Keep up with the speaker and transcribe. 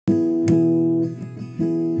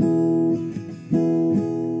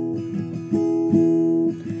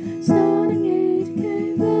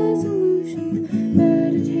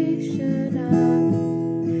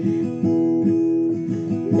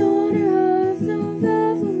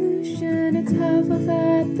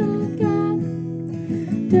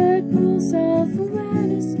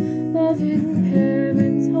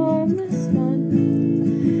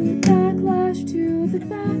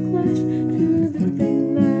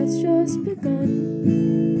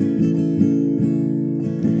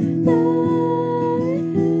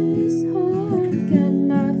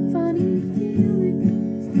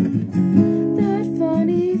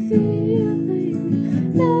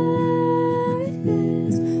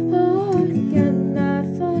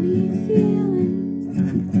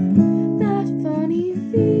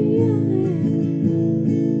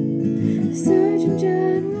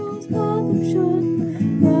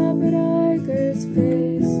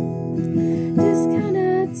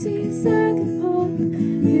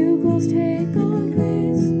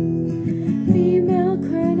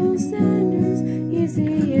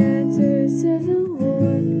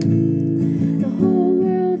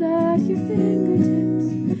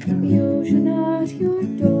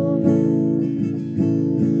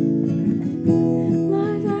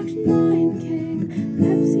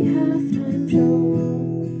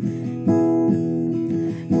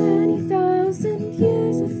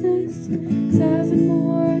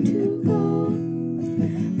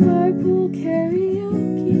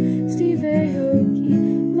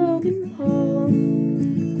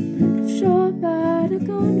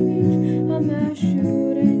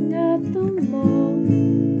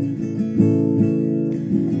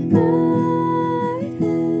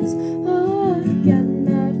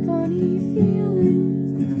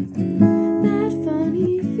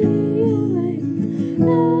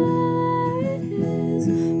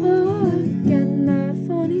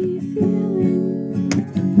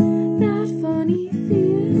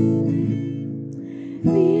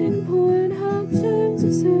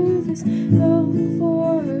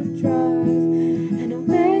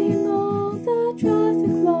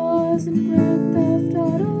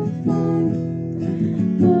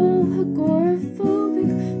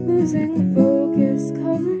losing focus,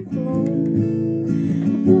 cover blown. A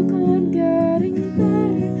book on getting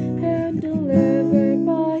better, hand delivered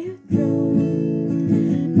by a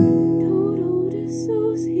drone. Total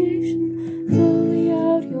dissociation, fully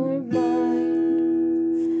out your mind.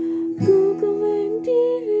 Googling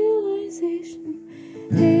derealization,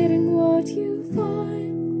 hating what you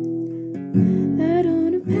find. That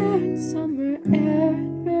unapparent summer air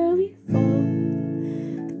rarely fall.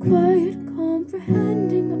 The quiet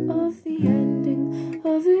comprehending of the ending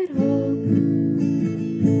of it all.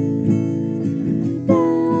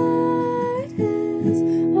 That is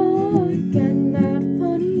again that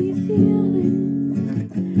funny feeling.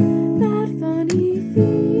 That funny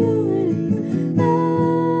feeling.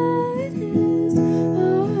 That is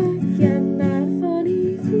again that funny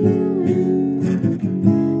feeling.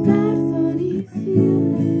 That funny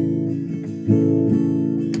feeling.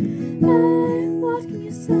 Hey, what can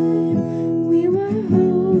you say? We were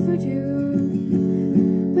overdue,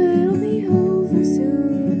 but it'll be over soon.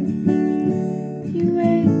 You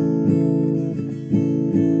wait.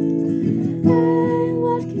 Hey,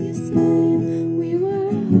 what can you say? We were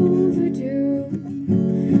overdue,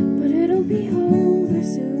 but it'll be over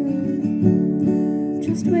soon.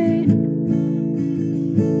 Just wait.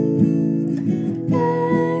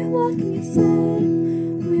 Hey, what can you say?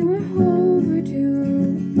 We were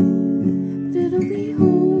overdue, but it'll be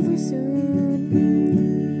over soon.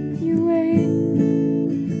 You wait.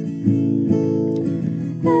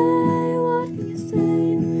 Hey, what can you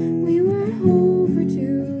say? We were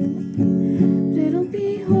overdue, but it'll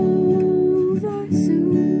be over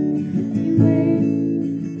soon. You wait.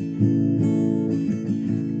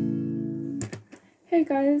 Hey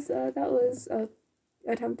guys, that was a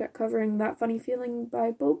attempt at covering That Funny Feeling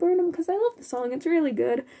by Bo Burnham, because I love the song. It's really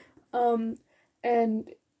good.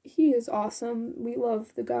 And he is awesome. We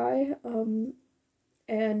love the guy.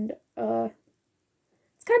 And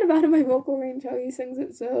it's kind of out of my vocal range how he sings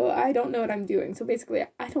it, so I don't know what I'm doing. So basically,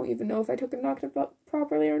 I don't even know if I took an octave up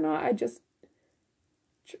properly or not. I just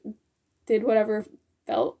did whatever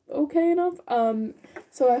felt okay enough.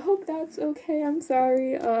 So I hope that's okay. I'm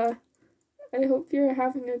sorry. I hope you're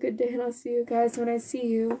having a good day, and I'll see you guys when I see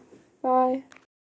you. Bye.